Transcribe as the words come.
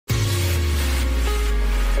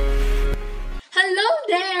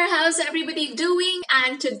there, how's everybody doing?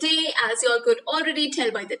 And today, as you all could already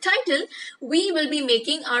tell by the title, we will be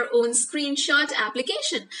making our own screenshot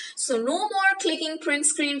application. So no more clicking print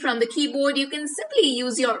screen from the keyboard. You can simply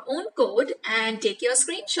use your own code and take your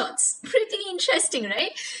screenshots. Pretty interesting,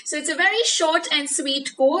 right? So it's a very short and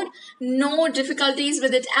sweet code, no difficulties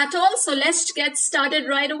with it at all. So let's get started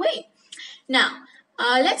right away. Now,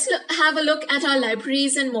 let's have a look at our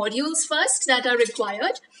libraries and modules first that are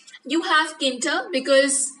required. You have Kinter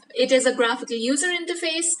because it is a graphical user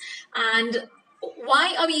interface. And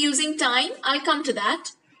why are we using time? I'll come to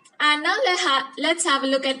that. And now let's have a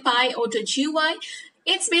look at pyautogui.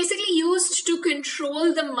 It's basically used to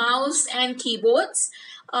control the mouse and keyboards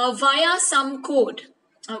via some code.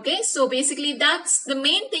 Okay, so basically that's the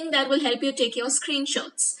main thing that will help you take your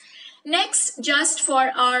screenshots. Next, just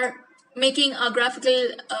for our making our graphical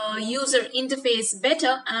user interface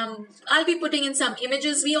better, I'll be putting in some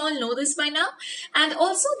images. We all know this by now. And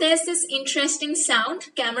also there's this interesting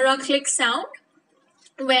sound, camera click sound,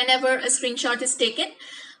 whenever a screenshot is taken.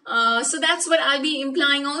 So that's what I'll be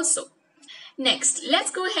implying also. Next,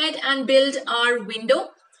 let's go ahead and build our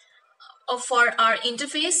window for our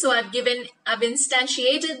interface. So I've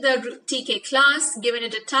instantiated the TK class, given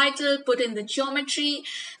it a title, put in the geometry,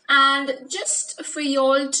 and just for you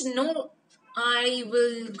all to know, I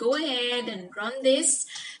will go ahead and run this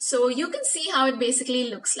so you can see how it basically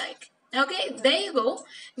looks like. Okay, there you go.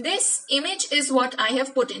 This image is what I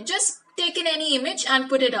have put in. Just taken any image and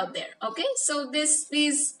put it out there. Okay, so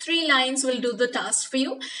these 3 lines will do the task for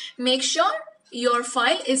you. Make sure your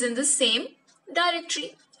file is in the same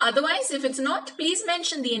directory. Otherwise, if it's not, please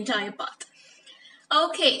mention the entire path.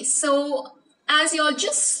 Okay, so as you all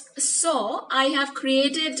just saw, I have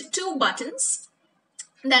created 2 buttons.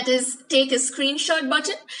 That is, take a screenshot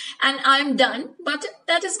button and I'm done button.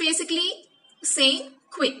 That is basically saying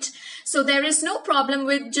quit. So there is no problem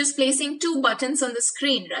with just placing 2 buttons on the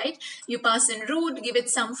screen, right? You pass in root, give it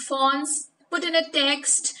some fonts, put in a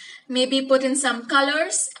text, maybe put in some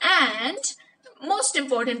colors, and most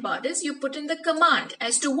important part is you put in the command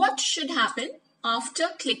as to what should happen after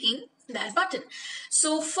clicking that button.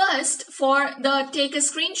 So first, for the take a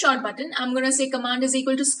screenshot button, I'm going to say command is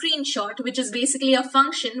equal to screenshot, which is basically a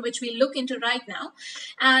function which we'll look into right now.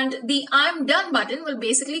 And the I'm done button will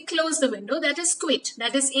basically close the window. That is quit.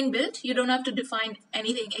 That is inbuilt. You don't have to define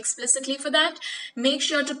anything explicitly for that. Make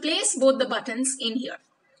sure to place both the buttons in here.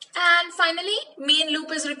 And finally, main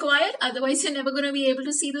loop is required. Otherwise, you're never going to be able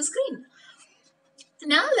to see the screen.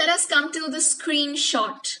 Now let us come to the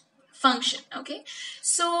screenshot function. Okay,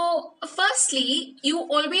 so firstly, you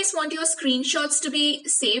always want your screenshots to be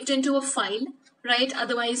saved into a file, right?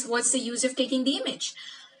 Otherwise, what's the use of taking the image?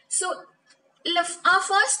 So our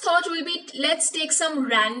first thought will be, let's take some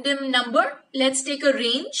random number. Let's take a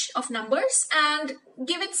range of numbers and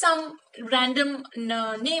give it some random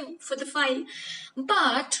name for the file.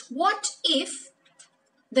 But what if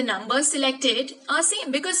the numbers selected are same?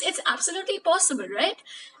 Because it's absolutely possible, right?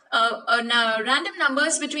 Now, random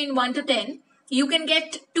numbers between 1 to 10, you can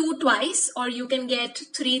get 2 twice or you can get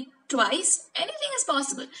 3 twice. Anything is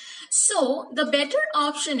possible. So the better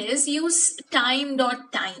option is use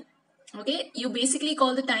time.time. Okay, you basically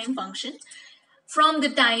call the time function from the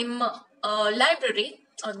time library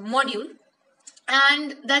or module,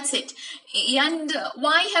 and that's it. And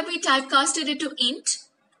why have we typecasted it to int?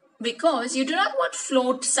 Because you do not want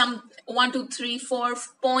float some 1, 2, 3, 4,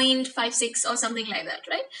 0.56 or something like that,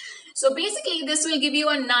 right? So basically this will give you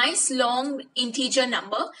a nice long integer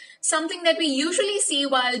number, something that we usually see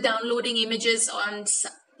while downloading images on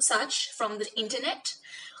such from the internet.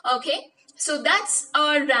 Okay, so that's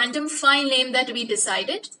our random file name that we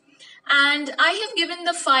decided. And I have given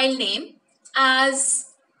the file name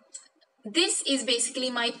as, this is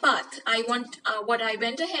basically my path. What I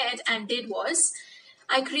went ahead and did was,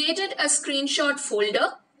 I created a screenshot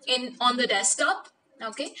folder on the desktop,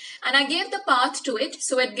 okay, and I gave the path to it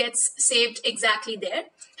so it gets saved exactly there.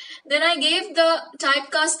 Then I gave the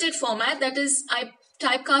typecasted format, that is, I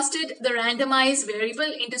typecasted the randomized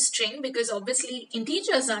variable into string because obviously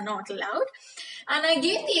integers are not allowed. And I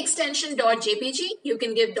gave the extension .jpg. You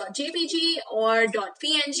can give .jpg or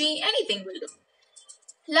 .png, anything will do.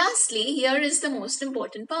 Lastly, here is the most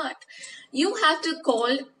important part. You have to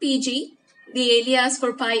call pg, the alias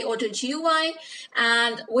for pyautogui,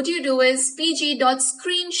 and what you do is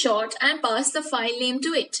pg.screenshot and pass the file name to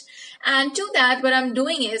it. And to that, what I'm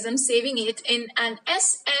doing is I'm saving it in an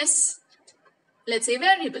ss, let's say,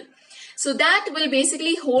 variable. So that will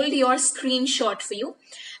basically hold your screenshot for you.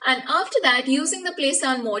 And after that, using the play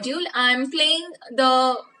sound module, I'm playing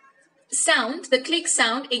the sound, the click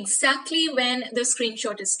sound, exactly when the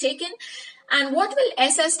screenshot is taken. And what will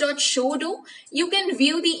ss.show do? You can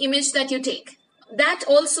view the image that you take. That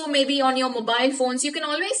also may be on your mobile phones. You can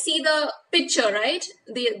always see the picture, right?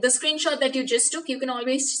 The screenshot that you just took, you can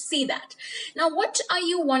always see that. Now, what are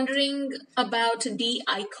you wondering about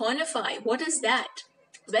de-iconify? What is that?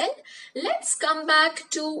 Well, let's come back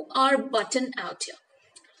to our button out here.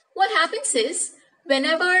 What happens is,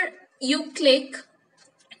 whenever you click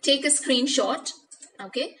take a screenshot,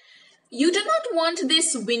 okay, you do not want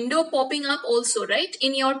this window popping up also, right,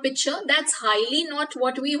 in your picture. That's highly not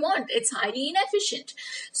what we want. It's highly inefficient.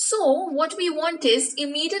 So what we want is,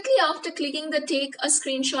 immediately after clicking the take a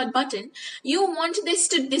screenshot button, you want this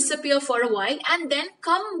to disappear for a while and then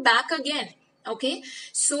come back again. Okay,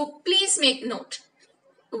 so please make note.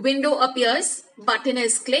 Window appears, button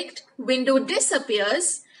is clicked, window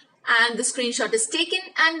disappears, and the screenshot is taken,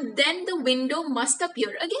 and then the window must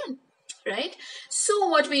appear again. Right? So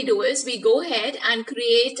what we do is we go ahead and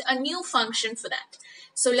create a new function for that.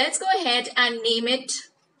 So let's go ahead and name it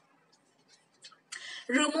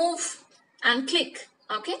remove and click.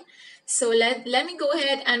 Okay. So let me go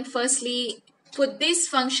ahead and firstly put this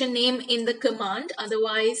function name in the command.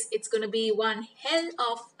 Otherwise, it's going to be one hell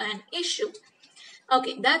of an issue.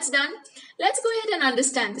 Okay, that's done. Let's go ahead and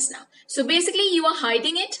understand this now. So basically, you are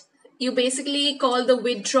hiding it. You basically call the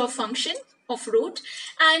withdraw function of root,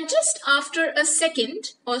 and just after a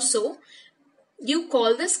second or so, you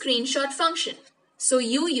call the screenshot function. So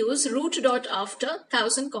you use root.after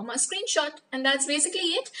 1000 comma screenshot, and that's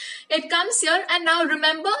basically it. It comes here, and now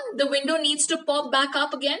remember, the window needs to pop back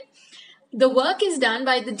up again. The work is done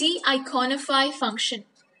by the de-iconify function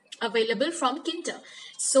available from Kinter.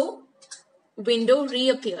 So window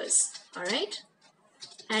reappears. All right.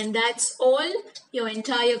 And that's all. Your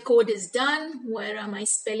entire code is done. Where are my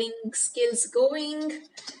spelling skills going?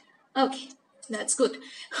 Okay, that's good.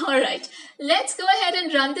 All right, let's go ahead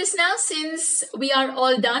and run this now since we are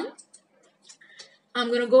all done. I'm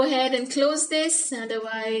going to go ahead and close this.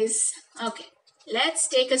 Otherwise, okay, let's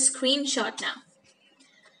take a screenshot now.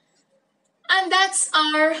 And that's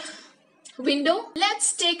our window.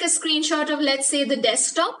 Let's take a screenshot of, let's say, the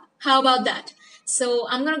desktop. How about that? So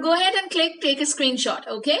I'm going to go ahead and click take a screenshot,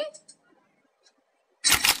 okay?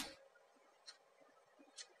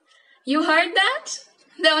 You heard that?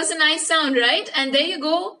 That was a nice sound, right? And there you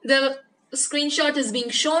go. The screenshot is being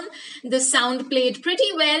shown. The sound played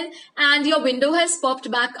pretty well and your window has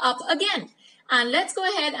popped back up again. And let's go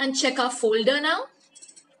ahead and check our folder now.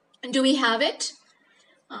 Do we have it?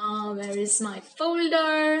 Where is my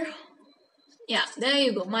folder? Yeah, there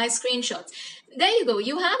you go, my screenshots. There you go,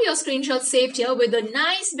 you have your screenshots saved here with a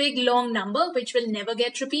nice big long number which will never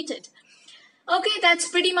get repeated. Okay, that's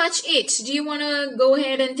pretty much it. Do you want to go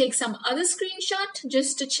ahead and take some other screenshot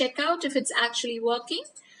just to check out if it's actually working?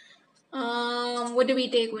 What do we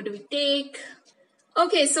take?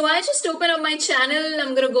 Okay, so I just opened up my channel.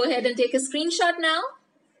 I'm going to go ahead and take a screenshot now.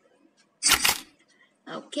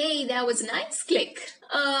 Okay, that was a nice click.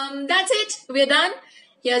 That's it. We're done.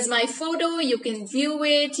 Here's my photo. You can view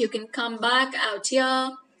it. You can come back out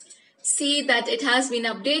here. See that it has been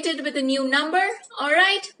updated with a new number. All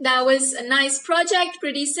right. That was a nice project.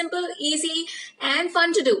 Pretty simple, easy, and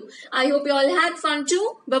fun to do. I hope you all had fun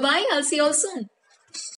too. Bye-bye. I'll see you all soon.